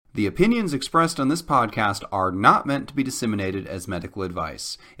The opinions expressed on this podcast are not meant to be disseminated as medical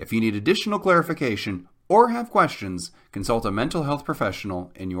advice. If you need additional clarification or have questions, consult a mental health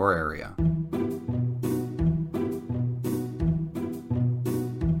professional in your area.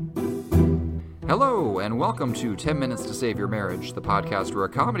 Hello, and welcome to 10 Minutes to Save Your Marriage, the podcast where a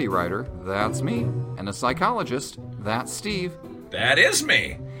comedy writer, that's me, and a psychologist, that's Steve. That is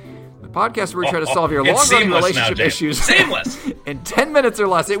me. The podcast where we try to solve your long-running relationship issues Seamless. in 10 minutes or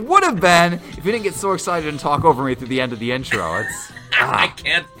less. It would have been if you didn't get so excited and talk over me through the end of the intro. I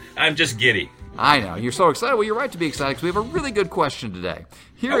can't. I'm just giddy. I know. You're so excited. Well, you're right to be excited because we have a really good question today.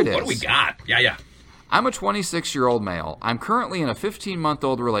 Here it is. What do we got? Yeah. I'm a 26-year-old male. I'm currently in a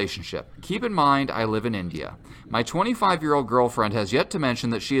 15-month-old relationship. Keep in mind, I live in India. My 25-year-old girlfriend has yet to mention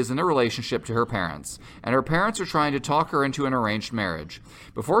that she is in a relationship to her parents, and her parents are trying to talk her into an arranged marriage.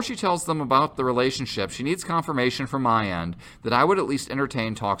 Before she tells them about the relationship, she needs confirmation from my end that I would at least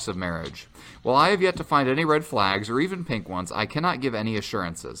entertain talks of marriage. While I have yet to find any red flags, or even pink ones, I cannot give any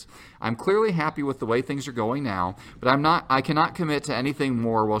assurances. I'm clearly happy with the way things are going now, but I cannot commit to anything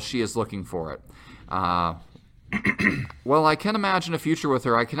more while she is looking for it. Well, I can imagine a future with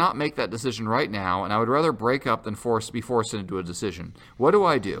her. I cannot make that decision right now, and I would rather break up than be forced into a decision. What do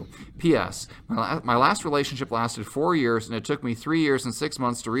I do? P.S. My last relationship lasted 4 years, and it took me 3 years and 6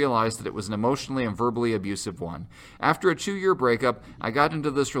 months to realize that it was an emotionally and verbally abusive one. After a 2-year breakup, I got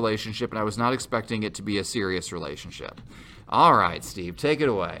into this relationship, and I was not expecting it to be a serious relationship. All right, Steve, take it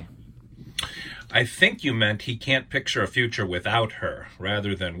away. I think you meant he can't picture a future without her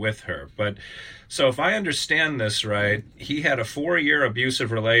rather than with her. But so if I understand this right, he had a 4-year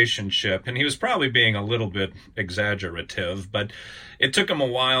abusive relationship, and he was probably being a little bit exaggerative, but it took him a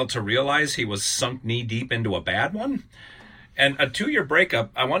while to realize he was sunk knee-deep into a bad one. And a 2-year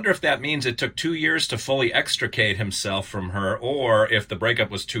breakup, I wonder if that means it took 2 years to fully extricate himself from her, or if the breakup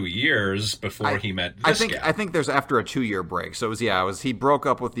was 2 years before he met this guy. I think there's after a 2-year break. So it was he broke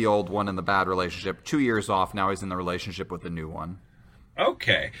up with the old one in the bad relationship, 2 years off, now he's in the relationship with the new one.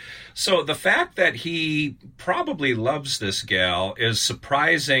 Okay. So the fact that he probably loves this gal is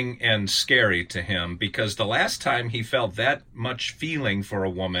surprising and scary to him, because the last time he felt that much feeling for a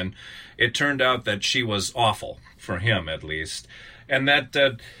woman, it turned out that she was awful, for him at least. And that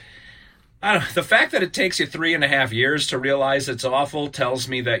the fact that it takes you 3.5 years to realize it's awful tells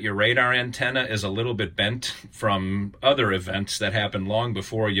me that your radar antenna is a little bit bent from other events that happened long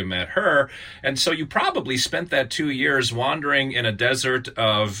before you met her. And so you probably spent that 2 years wandering in a desert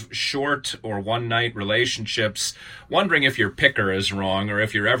of short or one-night relationships, wondering if your picker is wrong or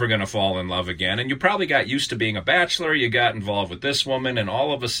if you're ever going to fall in love again. And you probably got used to being a bachelor, you got involved with this woman, and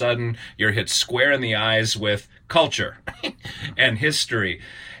all of a sudden you're hit square in the eyes with culture and history.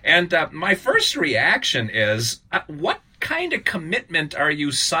 And my first reaction is, what kind of commitment are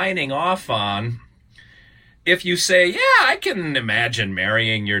you signing off on if you say, yeah, I can imagine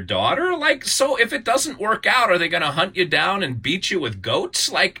marrying your daughter? Like, so if it doesn't work out, are they going to hunt you down and beat you with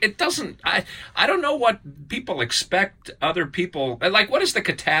goats? Like, it doesn't, I don't know what people expect other people, like, what is the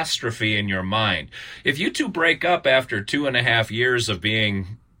catastrophe in your mind? If you two break up after 2.5 years of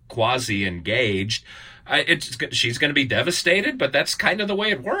being quasi-engaged, she's going to be devastated, but that's kind of the way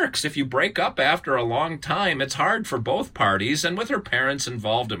it works. If you break up after a long time, it's hard for both parties, and with her parents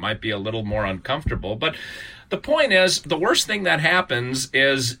involved, it might be a little more uncomfortable. But the point is, the worst thing that happens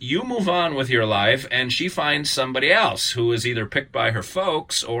is you move on with your life, and she finds somebody else who is either picked by her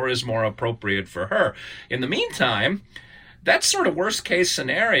folks or is more appropriate for her. In the meantime, that's sort of worst case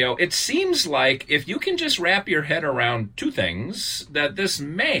scenario. It seems like if you can just wrap your head around two things, that this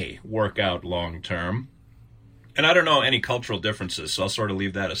may work out long term. And I don't know any cultural differences, so I'll sort of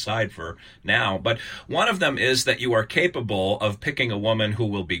leave that aside for now. But one of them is that you are capable of picking a woman who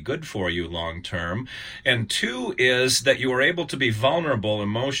will be good for you long term. And two is that you are able to be vulnerable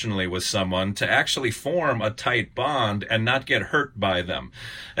emotionally with someone to actually form a tight bond and not get hurt by them.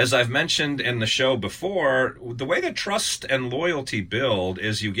 As I've mentioned in the show before, the way that trust and loyalty build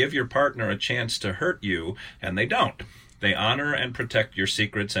is you give your partner a chance to hurt you, and they don't. They honor and protect your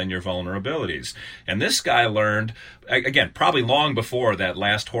secrets and your vulnerabilities. And this guy learned, again, probably long before that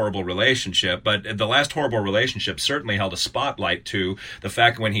last horrible relationship, but the last horrible relationship certainly held a spotlight to the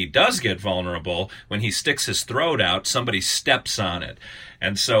fact when he does get vulnerable, when he sticks his throat out, somebody steps on it.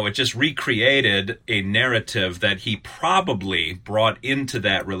 And so it just recreated a narrative that he probably brought into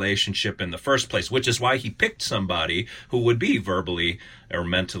that relationship in the first place, which is why he picked somebody who would be verbally or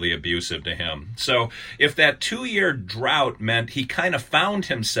mentally abusive to him. So if that 2-year drought meant he kind of found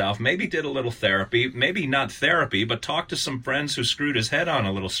himself, maybe did a little therapy, maybe not therapy, but talked to some friends who screwed his head on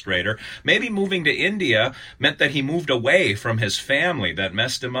a little straighter, maybe moving to India meant that he moved away from his family that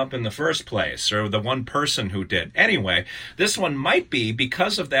messed him up in the first place, or the one person who did. Anyway, this one might be,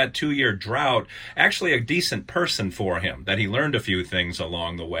 because of that 2-year drought, actually a decent person for him, that he learned a few things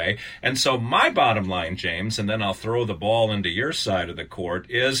along the way. And so my bottom line, James, and then I'll throw the ball into your side of the court,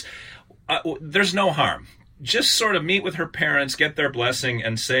 is there's no harm. Just sort of meet with her parents, get their blessing,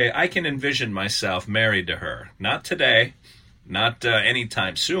 and say, I can envision myself married to her. Not today, not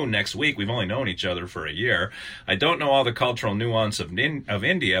anytime soon, next week. We've only known each other for a year. I don't know all the cultural nuance of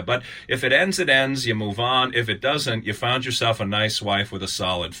India, but if it ends, it ends. You move on. If it doesn't, you found yourself a nice wife with a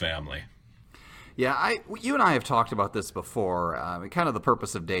solid family. Yeah, you and I have talked about this before, kind of the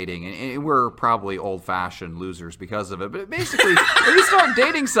purpose of dating, and we're probably old-fashioned losers because of it. But basically, when you start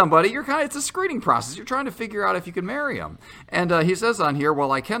dating somebody, it's a screening process. You're trying to figure out if you can marry them. And he says on here,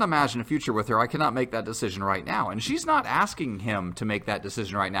 well, I can imagine a future with her. I cannot make that decision right now. And she's not asking him to make that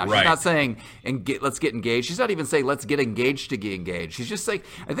decision right now. She's right. not saying, let's get engaged. She's not even saying, let's get engaged to get engaged. She's just saying,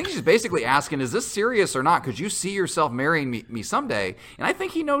 I think she's basically asking, is this serious or not? Could you see yourself marrying me someday? And I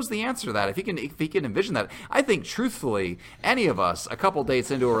think he knows the answer to that. If he can envision that. I think, truthfully, any of us, a couple dates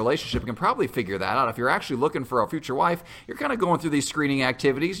into a relationship, can probably figure that out. If you're actually looking for a future wife, you're kind of going through these screening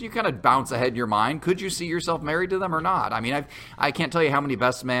activities. You kind of bounce ahead in your mind. Could you see yourself married to them or not? I mean, I can't tell you how many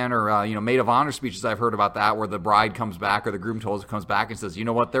best man or maid of honor speeches I've heard about that, where the bride comes back or the groom comes back and says, you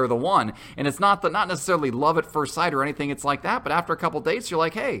know what, they're the one. And it's not necessarily love at first sight or anything. It's like that. But after a couple dates, you're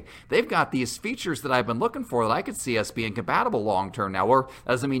like, hey, they've got these features that I've been looking for that I could see us being compatible long term. Now, or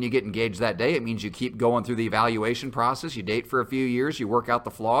that doesn't mean you get engaged that day. It means you keep going through the evaluation process. You date for a few years, you work out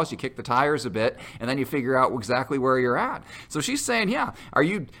the flaws, you kick the tires a bit, and then you figure out exactly where you're at. So she's saying, yeah,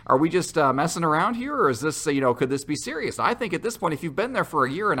 are we just messing around here, or is this, could this be serious? I think at this point, if you've been there for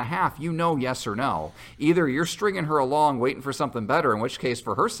a year and a half, yes or no. Either you're stringing her along, waiting for something better, in which case,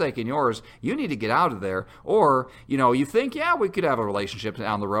 for her sake and yours, you need to get out of there, or, you think, yeah, we could have a relationship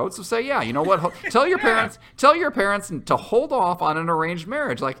down the road, so say, yeah, you know what, tell your parents to hold off on an arranged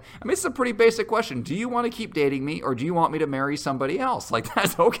marriage. It's a pretty basic question. Do you want to keep dating me, or do you want me to marry somebody else?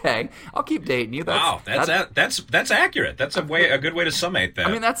 That's okay. I'll keep dating you. Wow, that's accurate. That's a good way to summate that.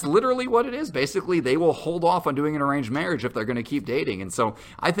 I mean, that's literally what it is. Basically, they will hold off on doing an arranged marriage if they're going to keep dating. And so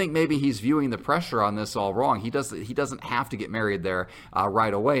I think maybe he's viewing the pressure on this all wrong. He doesn't have to get married there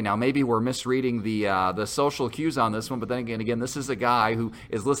right away. Now, maybe we're misreading the social cues on this one, but then again, this is a guy who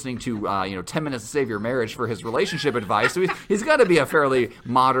is listening to 10 Minutes to Save Your Marriage for his relationship advice. So he's got to be a fairly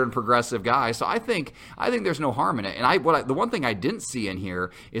modern, progressive guy. So I think there's no harm in it. And the one thing I didn't see in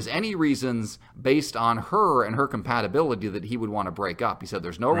here is any reasons based on her and her compatibility that he would want to break up. He said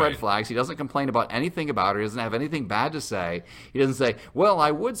there's no red flags. He doesn't complain about anything about her. He doesn't have anything bad to say. He doesn't say, well,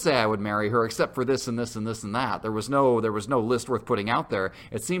 I would say I would marry her except for this and this and this and that. There was no list worth putting out there.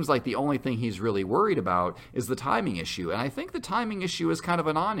 It seems like the only thing he's really worried about is the timing issue. And I think the timing issue is kind of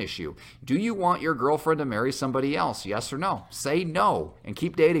a non-issue. Do you want your girlfriend to marry somebody else? Yes or no? Say no and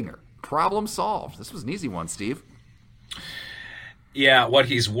keep dating her. Problem solved. This was an easy one, Steve. Yeah, what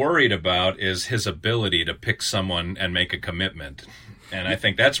he's worried about is his ability to pick someone and make a commitment. And I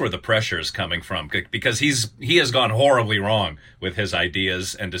think that's where the pressure is coming from, because he has gone horribly wrong with his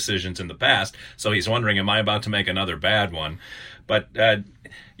ideas and decisions in the past. So he's wondering, am I about to make another bad one? But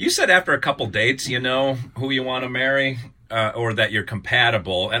you said after a couple dates, you know who you want to marry, or that you're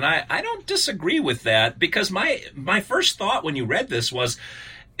compatible. And I don't disagree with that, because my first thought when you read this was,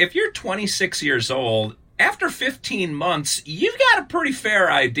 if you're 26 years old, after 15 months, you've got a pretty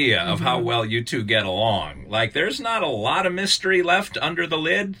fair idea of how well you two get along. There's not a lot of mystery left under the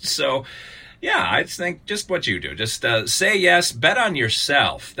lid. So, yeah, I think just what you do. Just say yes, bet on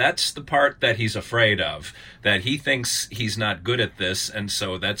yourself. That's the part that he's afraid of, that he thinks he's not good at this, and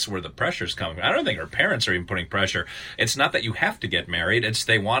so that's where the pressure's coming from. I don't think her parents are even putting pressure. It's not that you have to get married. It's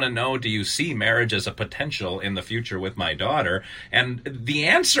they want to know, do you see marriage as a potential in the future with my daughter? And the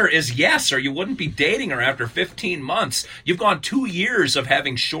answer is yes, or you wouldn't be dating her after 15 months. You've gone 2 years of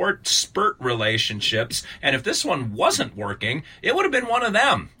having short spurt relationships, and if this one wasn't working, it would have been one of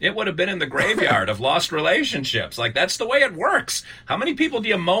them. It would have been in the graveyard of lost relationships. That's the way it works. How many people do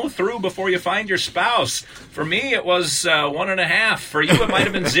you mow through before you find your spouse? For me, it was 1.5. For you, it might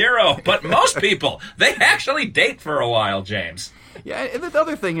have been 0. But most people, they actually date for a while, James. Yeah, and the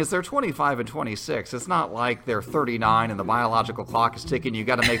other thing is they're 25 and 26. It's not like they're 39 and the biological clock is ticking. You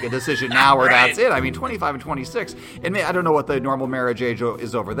got to make a decision now or Right. that's it. I mean, 25 and 26. And I don't know what the normal marriage age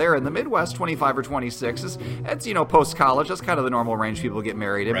is over there. In the Midwest, 25 or 26 it's post-college. That's kind of the normal range people get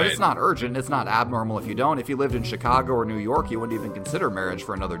married in. But Right. it's not urgent. It's not abnormal if you don't. If you lived in Chicago or New York, you wouldn't even consider marriage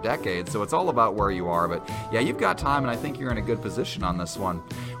for another decade. So it's all about where you are. But yeah, you've got time, and I think you're in a good position on this one.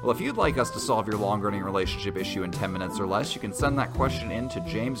 Well, if you'd like us to solve your long-running relationship issue in 10 minutes or less, you can send that question in to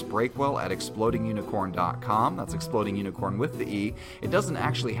James Breakwell at explodingunicorn.com. That's exploding unicorn with the E. It doesn't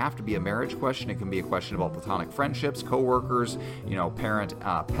actually have to be a marriage question. It can be a question about platonic friendships, coworkers, parent,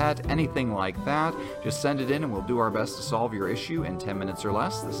 pet, anything like that. Just send it in and we'll do our best to solve your issue in 10 minutes or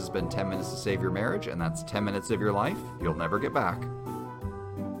less. This has been 10 Minutes to Save Your Marriage, and that's 10 minutes of your life you'll never get back.